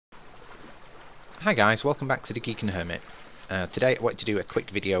Hi guys, welcome back to the Geek and Hermit. Today I wanted to do a quick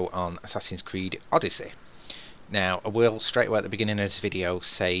video on Assassin's Creed Odyssey. Now I will straight away at the beginning of this video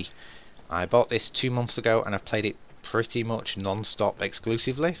say I bought this 2 months ago and I've played it pretty much non-stop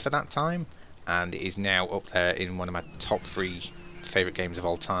exclusively for that time, and it is now up there in one of my top 3 favourite games of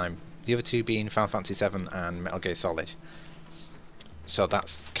all time. The other two being Final Fantasy VII and Metal Gear Solid. So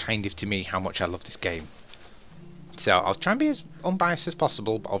that's kind of to me how much I love this game. So I'll try and be as unbiased as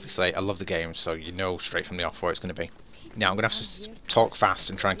possible, but obviously I love the game, so you know straight from the off where it's going to be. Now I'm going to have to talk fast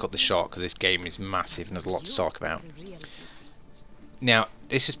and try and cut this short because this game is massive and there's a lot to talk about. Now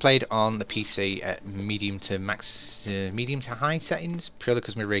this is played on the PC at medium to high settings, purely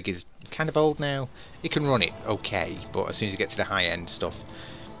because my rig is kind of old now. It can run it okay, but as soon as you get to the high end stuff,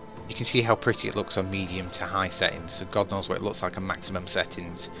 you can see how pretty it looks on medium to high settings, so God knows what it looks like on maximum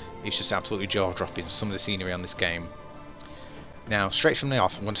settings. It's just absolutely jaw-dropping, some of the scenery on this game. Now, straight from the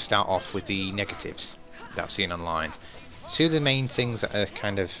off, I'm going to start off with the negatives that I've seen online. Two of the main things that are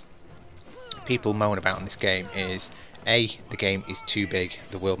kind of people moan about in this game is A, the game is too big,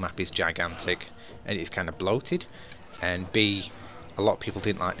 the world map is gigantic, and it's kind of bloated, and B, a lot of people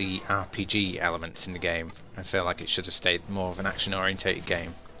didn't like the RPG elements in the game and feel like it should have stayed more of an action-orientated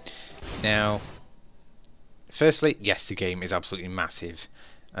game. Now, firstly, yes, the game is absolutely massive.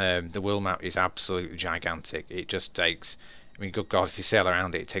 The world map is absolutely gigantic. It just takes, I mean, good God, if you sail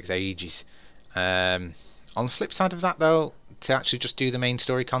around it, it takes ages. On the flip side of that, though, to actually just do the main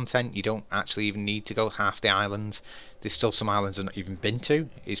story content, you don't actually even need to go half the islands. There's still some islands I've not even been to.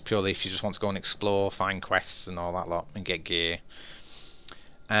 It's purely if you just want to go and explore, find quests and all that lot, and get gear.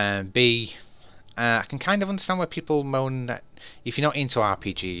 B, I can kind of understand where people moan that if you're not into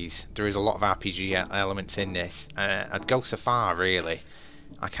RPGs, there is a lot of RPG elements in this. I'd go so far, really.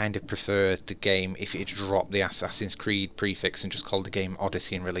 I kind of prefer the game if it dropped the Assassin's Creed prefix and just called the game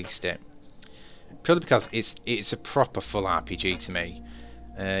Odyssey and released it. Purely because it's a proper full RPG to me.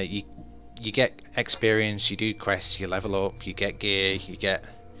 You get experience, you do quests, you level up, you get gear, you get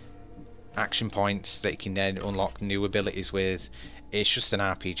action points that you can then unlock new abilities with. It's just an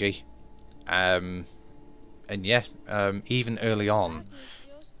RPG. And yeah, even early on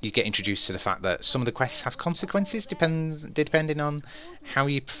you get introduced to the fact that some of the quests have consequences depending on how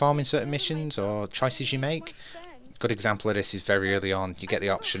you perform in certain missions or choices you make. Good example of this is very early on. You get the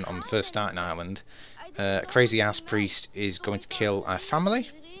option on the first starting island. A crazy ass priest is going to kill a family.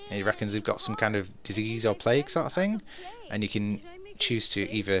 He reckons they've got some kind of disease or plague sort of thing, and you can choose to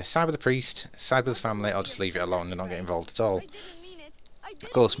either side with the priest, side with the family, or just leave it alone and not get involved at all.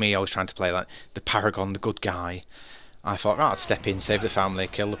 Of course, me always trying to play like the paragon, the good guy. I thought, right, I'd step in, save the family,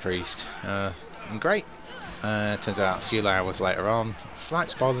 kill the priest, and great. Turns out a few hours later on,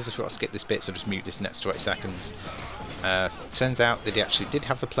 slight spoilers if you want to skip this bit, so just mute this next 20 seconds. Turns out that he actually did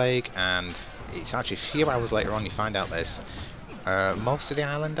have the plague, and it's actually a few hours later on you find out this. Most of the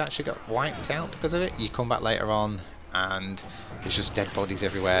island actually got wiped out because of it. You come back later on, and there's just dead bodies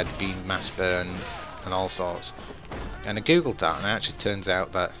everywhere, being mass burned, and all sorts. And I googled that, and it actually turns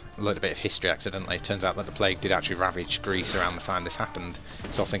out that a little bit of history accidentally. It turns out that the plague did actually ravage Greece around the time this happened.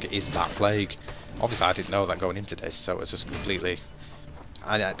 So I think it is that plague. Obviously, I didn't know that going into this, so it was just completely.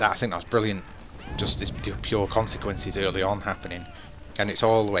 I think that's brilliant. Just this pure consequences early on happening, and it's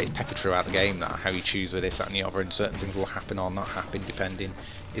all the way peppered throughout the game that how you choose with this, that, and the other, and certain things will happen or not happen depending.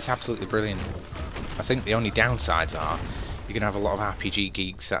 It's absolutely brilliant. I think the only downsides are you're gonna have a lot of RPG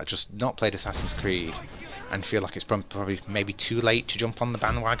geeks that have just not played Assassin's Creed and feel like it's probably maybe too late to jump on the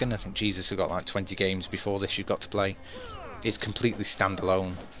bandwagon. I think Jesus have got like 20 games before this you've got to play. It's completely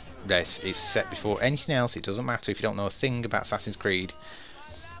standalone. This is set before anything else. It doesn't matter if you don't know a thing about Assassin's Creed.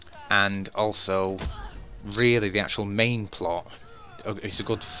 And also, really the actual main plot, it's a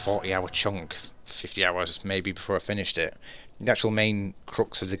good 40-hour chunk, 50 hours maybe before I finished it. The actual main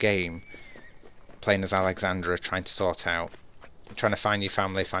crux of the game, playing as Alexandra, trying to sort out, trying to find your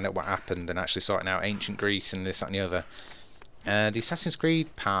family, find out what happened, and actually sorting out ancient Greece and this, that, and the other. The Assassin's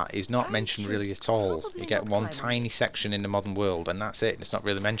Creed part is not mentioned really at all. You get one tiny section in the modern world, and that's it. It's not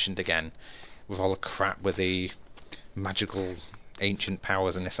really mentioned again, with all the crap with the magical ancient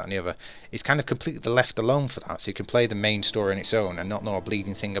powers and this, that, and the other. It's kind of completely left alone for that, so you can play the main story on its own and not know a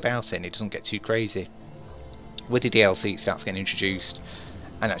bleeding thing about it, and it doesn't get too crazy. With the DLC, it starts getting introduced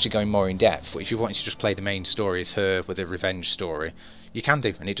and actually going more in depth. But if you wanted to just play the main story as her with a revenge story, you can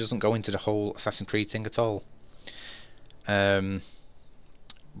do, and it doesn't go into the whole Assassin's Creed thing at all.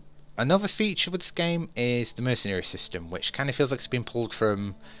 Another feature with this game is the mercenary system, which kind of feels like it's been pulled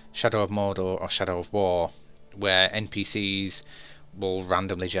from Shadow of Mordor or Shadow of War, where NPCs will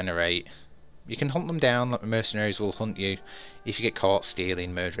randomly generate. You can hunt them down, like the mercenaries will hunt you if you get caught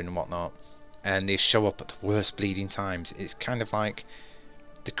stealing, murdering and whatnot. and they show up at the worst bleeding times. It's kind of like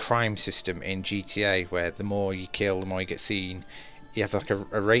the crime system in GTA, where the more you kill, the more you get seen. You have like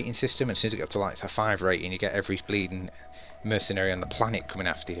a rating system, and as soon as you get up to like a 5 rating, you get every bleeding mercenary on the planet coming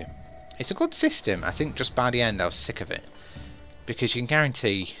after you. It's a good system. I think just by the end I was sick of it, because you can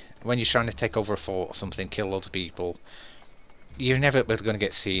guarantee when you're trying to take over a fort or something, kill loads of people, you're never going to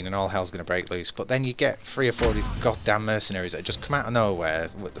get seen and all hell's going to break loose. But then you get 3 or 4 of these goddamn mercenaries that just come out of nowhere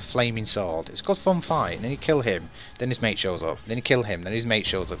with the flaming sword. It's a good fun fight, and then you kill him, then his mate shows up, then you kill him, then his mate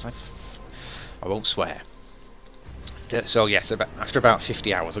shows up. It's like, I won't swear. So yes, after about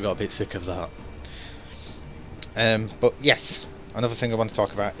 50 hours I got a bit sick of that. But yes, another thing I want to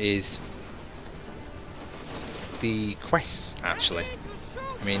talk about is the quests, actually.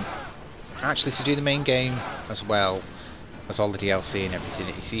 I mean, actually to do the main game as well as all the DLC and everything,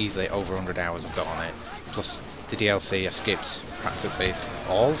 it's easily over 100 hours I've got on it. Plus the DLC, I skipped practically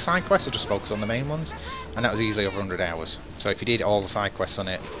all the side quests, I just focused on the main ones, and that was easily over 100 hours. So if you did all the side quests on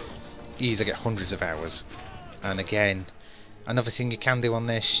it, you easily get hundreds of hours. And again, another thing you can do on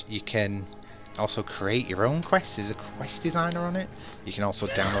this, you can also create your own quests. There's a quest designer on it. You can also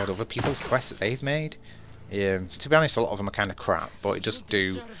download other people's quests that they've made. To be honest, a lot of them are kind of crap, but it just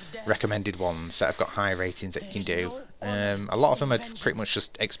do recommended ones that have got high ratings that you can do. A lot of them are pretty much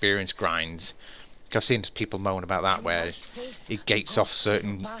just experience grinds. I've seen people moan about that, where it gates off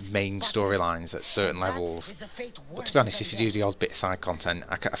certain main storylines at certain levels. But to be honest, if you do the odd bit of side content,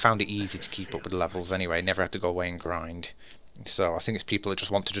 I found it easy to keep up with the levels anyway. Never had to go away and grind. So I think it's people that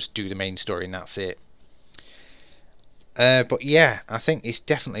just want to just do the main story and that's it. But yeah, I think it's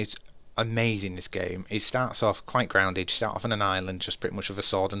definitely amazing, this game. It starts off quite grounded. You start off on an island, just pretty much with a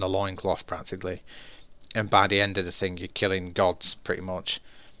sword and a loincloth practically. And by the end of the thing, you're killing gods pretty much.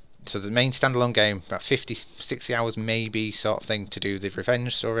 So the main standalone game, about 50, 60 hours maybe sort of thing to do the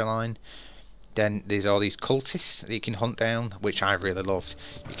revenge storyline. Then there's all these cultists that you can hunt down, which I really loved.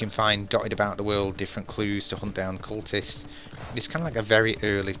 You can find dotted about the world different clues to hunt down cultists. It's kind of like a very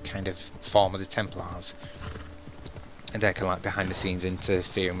early kind of form of the Templars. And they're kind of like behind the scenes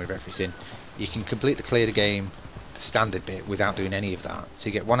interfering with everything. You can completely clear the game, the standard bit, without doing any of that. So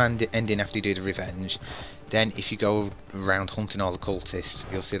you get one ending after you do the revenge. Then if you go around hunting all the cultists,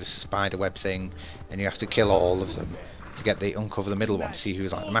 you'll see the spider web thing, and you have to kill all of them to get the uncover the middle one, to see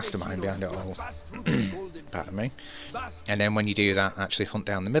who's like the mastermind behind it all. Pardon me. And then when you do that, actually hunt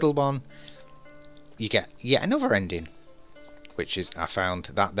down the middle one, you get yet another ending, which is, I found,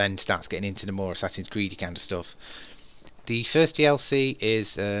 that then starts getting into the more Assassin's Creed kind of stuff. The first DLC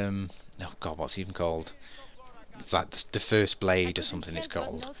is, oh god, what's it even called? It's like the First Blade or something it's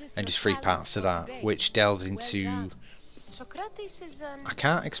called, and just 3 parts to that, which delves into, I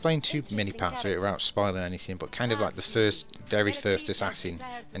can't explain too many parts of it without spoiling anything, but kind of like the very first assassin,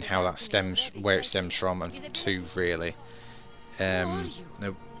 and how that stems, where it stems from, and 2 really.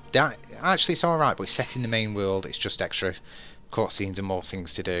 That actually it's alright, but it's set in the main world. It's just extra cutscenes and more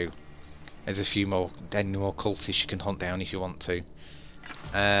things to do. There's a few more cultists you can hunt down if you want to.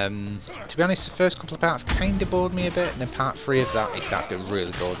 To be honest, the first couple of parts kind of bored me a bit, and then part 3 of that it starts to get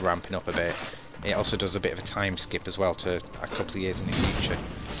really good, ramping up a bit. It also does a bit of a time skip as well to a couple of years in the future,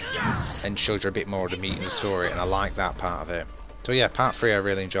 and shows you a bit more of the meat in the story, and I like that part of it. So yeah, part 3 I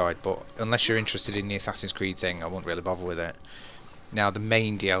really enjoyed, but unless you're interested in the Assassin's Creed thing, I won't really bother with it. Now the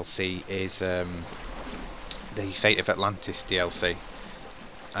main DLC is the Fate of Atlantis DLC,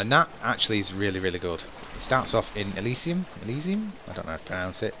 and that actually is really, really good. It starts off in Elysium? I don't know how to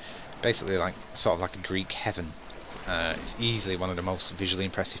pronounce it. Basically like sort of like a Greek heaven. It's easily one of the most visually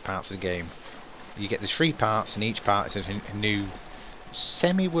impressive parts of the game. You get the 3 parts, and each part is a new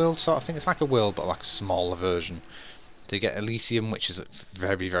semi-world sort of thing. It's like a world, but like a smaller version. So you get Elysium, which is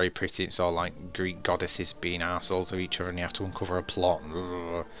very, very pretty. It's all like Greek goddesses being arseholes of each other, and you have to uncover a plot.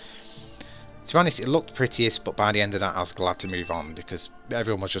 To be honest, it looked prettiest, but by the end of that I was glad to move on, because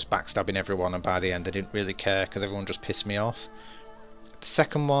everyone was just backstabbing everyone, and by the end I didn't really care, because everyone just pissed me off. The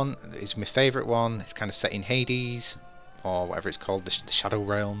second one is my favourite one. It's kind of set in Hades, or whatever it's called, the Shadow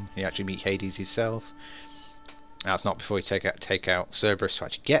Realm. You actually meet Hades himself. That's not before you take out Cerberus to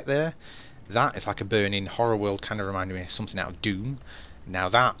actually get there. That is like a burning horror world, kind of reminded me of something out of Doom. Now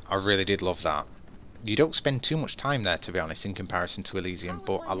that, I really did love that. You don't spend too much time there, to be honest, in comparison to Elysium,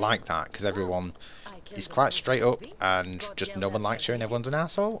 but I like that, because everyone is quite straight up, and just no one likes you and everyone's an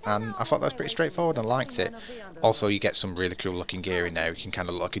asshole, and I thought that was pretty straightforward and liked it. Also, you get some really cool looking gear in there. You can kind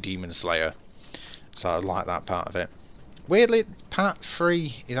of look like a demon slayer, so I like that part of it. Weirdly, part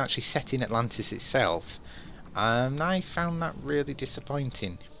 3 is actually set in Atlantis itself, and I found that really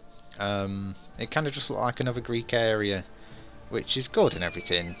disappointing. It kind of just looked like another Greek area, which is good and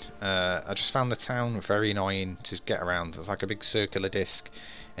everything. I just found the town very annoying to get around. It's like a big circular disc,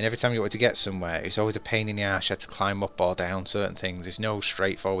 and every time you wanted to get somewhere, it's always a pain in the ass. You had to climb up or down certain things. There's no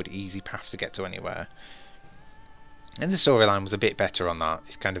straightforward, easy path to get to anywhere. And the storyline was a bit better on that.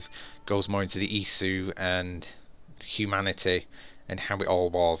 It kind of goes more into the Isu and humanity and how it all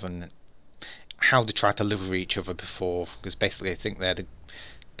was and how they tried to live with each other before. Because basically, I think they're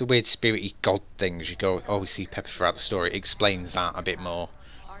the weird spirity god things you always see peppered throughout the story. It explains that a bit more,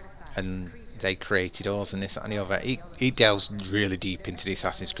 and they created us and this that, and the other. It delves really deep into the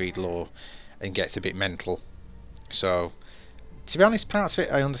Assassin's Creed lore and gets a bit mental. So to be honest, parts of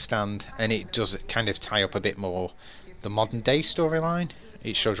it I understand, and it does kind of tie up a bit more the modern day storyline.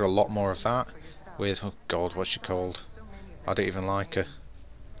 It shows you a lot more of that with, oh god, what's she called? I don't even like her.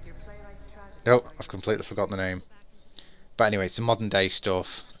 No, I've completely forgotten the name. But anyway, it's the modern day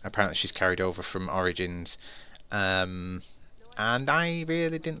stuff. Apparently she's carried over from Origins. And I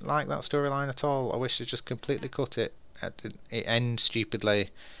really didn't like that storyline at all. I wish they just completely cut it. It ends stupidly.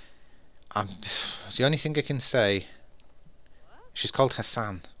 The only thing I can say, she's called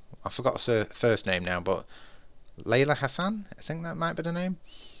Hassan. I forgot her first name now, but Layla Hassan, I think that might be the name.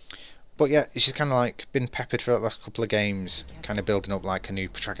 But yeah, she's kind of like been peppered for the last couple of games, kind of building up like a new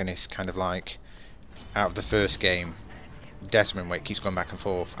protagonist, kind of like out of the first game. Desmond, where it keeps going back and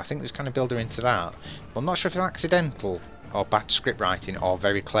forth. I think there's kind of build her into that. But I'm not sure if it's accidental or bad script writing or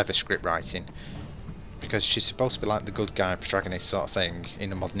very clever script writing, because she's supposed to be like the good guy protagonist sort of thing in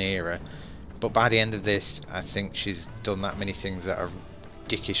the modern era. But by the end of this, I think she's done that many things that are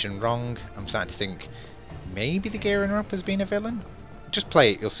dickish and wrong. I'm starting to think maybe they're gearing her up as being a villain. Just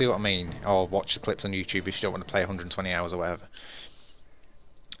play it, you'll see what I mean, or watch the clips on YouTube if you don't want to play 120 hours or whatever.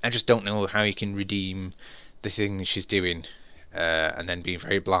 I just don't know how you can redeem the thing she's doing and then being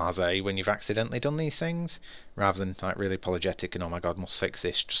very blasé when you've accidentally done these things, rather than like really apologetic and oh my god, must fix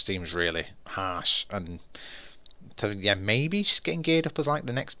this. Just seems really harsh. And yeah, maybe she's getting geared up as like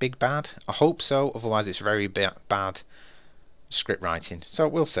the next big bad. I hope so, otherwise it's very bad script writing, so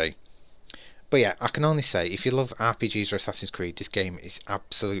we'll see. But yeah, I can only say, if you love RPGs or Assassin's Creed, this game is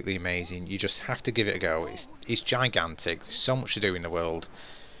absolutely amazing. You just have to give it a go. It's gigantic. There's so much to do in the world.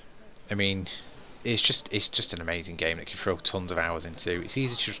 I mean, it's just an amazing game that you can throw tons of hours into. It's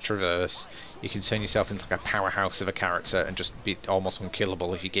easy to traverse. You can turn yourself into like a powerhouse of a character and just be almost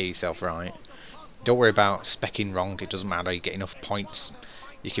unkillable if you get yourself right. Don't worry about specking wrong. It doesn't matter. You get enough points.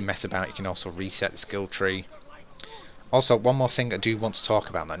 You can mess about. You can also reset the skill tree. Also, one more thing I do want to talk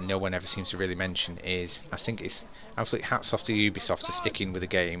about that no one ever seems to really mention is, I think it's absolute hats off to Ubisoft for sticking with the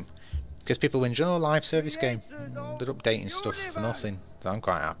game. Because people whinge, oh, live service game. They're updating stuff for nothing. So I'm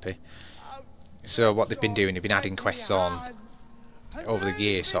quite happy. So what they've been doing, they've been adding quests on over the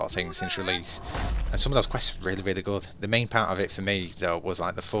year sort of thing since release. And some of those quests are really, really good. The main part of it for me, though, was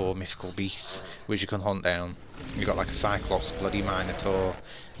like the 4 mythical beasts which you can hunt down. You've got like a Cyclops, bloody Minotaur,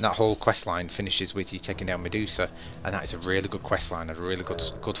 and that whole quest line finishes with you taking down Medusa, and that is a really good quest line, a really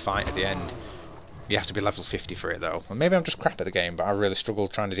good fight at the end. You have to be level 50 for it though, and maybe I'm just crap at the game, but I really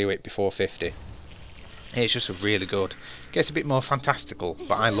struggled trying to do it before 50. It's just really good. It gets a bit more fantastical,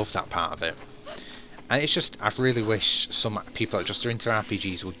 but I love that part of it. And it's just, I really wish some people that just are into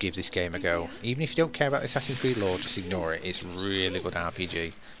RPGs would give this game a go. Even if you don't care about the Assassin's Creed lore, just ignore it. It's a really good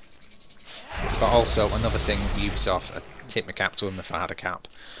RPG. But also, another thing, Ubisoft, I tip my cap to them if I had a cap.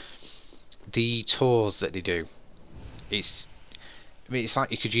 The tours that they do, it's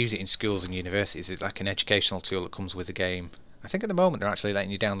like you could use it in schools and universities. It's like an educational tool that comes with the game. I think at the moment they're actually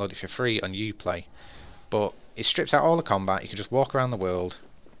letting you download it for free on Uplay. But it strips out all the combat, you can just walk around the world,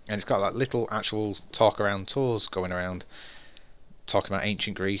 and it's got like little actual talk around tours going around, talking about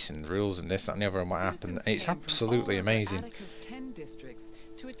ancient Greece and rules and this, that and the other and what happened. And it's absolutely amazing.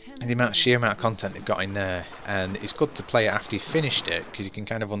 And the sheer amount of content they've got in there, and it's good to play it after you've finished it, because you can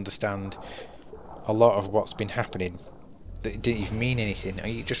kind of understand a lot of what's been happening that it didn't even mean anything.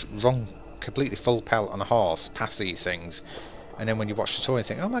 You just run completely full pelt on a horse past these things, and then when you watch the tour you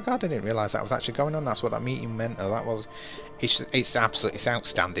think, oh my god, I didn't realise that was actually going on, that's what that meeting meant, or that was... It's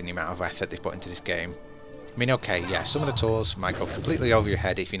outstanding the amount of effort they put into this game. I mean, okay, yeah, some of the tours might go completely over your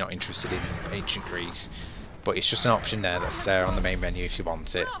head if you're not interested in ancient Greece, but it's just an option there that's there on the main menu if you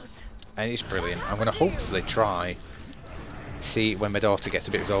want it, and it's brilliant. I'm going to hopefully try, see when my daughter gets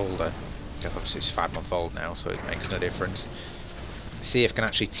a bit older, because obviously she's 5-month-old now, so it makes no difference, see if I can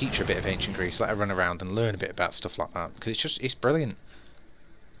actually teach her a bit of ancient Greece, let her run around and learn a bit about stuff like that, because it's brilliant.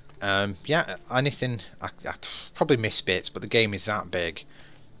 Yeah, anything, I probably miss bits, but the game is that big.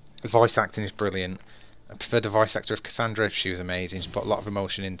 The voice acting is brilliant. I prefer the voice actor of Cassandra, she was amazing, she put a lot of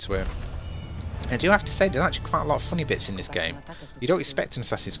emotion into it. I do have to say, there's actually quite a lot of funny bits in this game. You don't expect an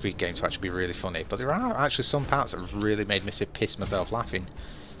Assassin's Creed game to actually be really funny, but there are actually some parts that really made me piss myself laughing.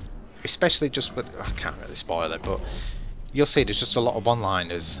 Especially just with, I can't really spoil it, but you'll see there's just a lot of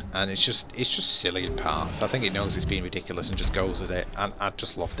one-liners, and it's just silly in parts. I think it knows it's being ridiculous and just goes with it, and I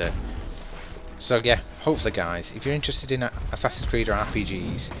just loved it. So yeah, hopefully guys, if you're interested in Assassin's Creed or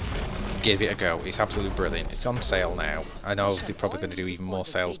RPGs, give it a go. It's absolutely brilliant. It's on sale now. I know they're probably going to do even more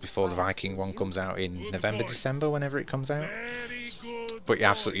sales before the Viking one comes out in November, December, whenever it comes out. But you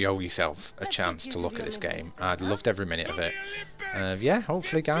absolutely owe yourself a chance to look at this game. I loved every minute of it. Yeah,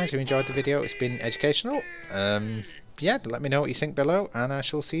 hopefully guys, you enjoyed the video. It's been educational. Yeah, let me know what you think below, and I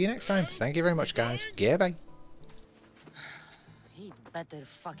shall see you next time. Thank you very much guys. Goodbye. He'd better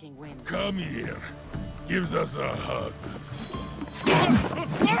fucking win. Come here. Gives us a hug.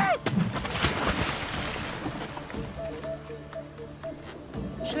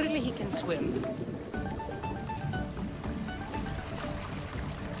 Surely he can swim.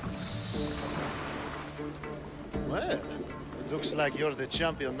 Well, it looks like you're the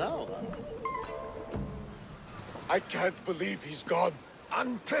champion now. I can't believe he's gone.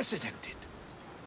 Unprecedented.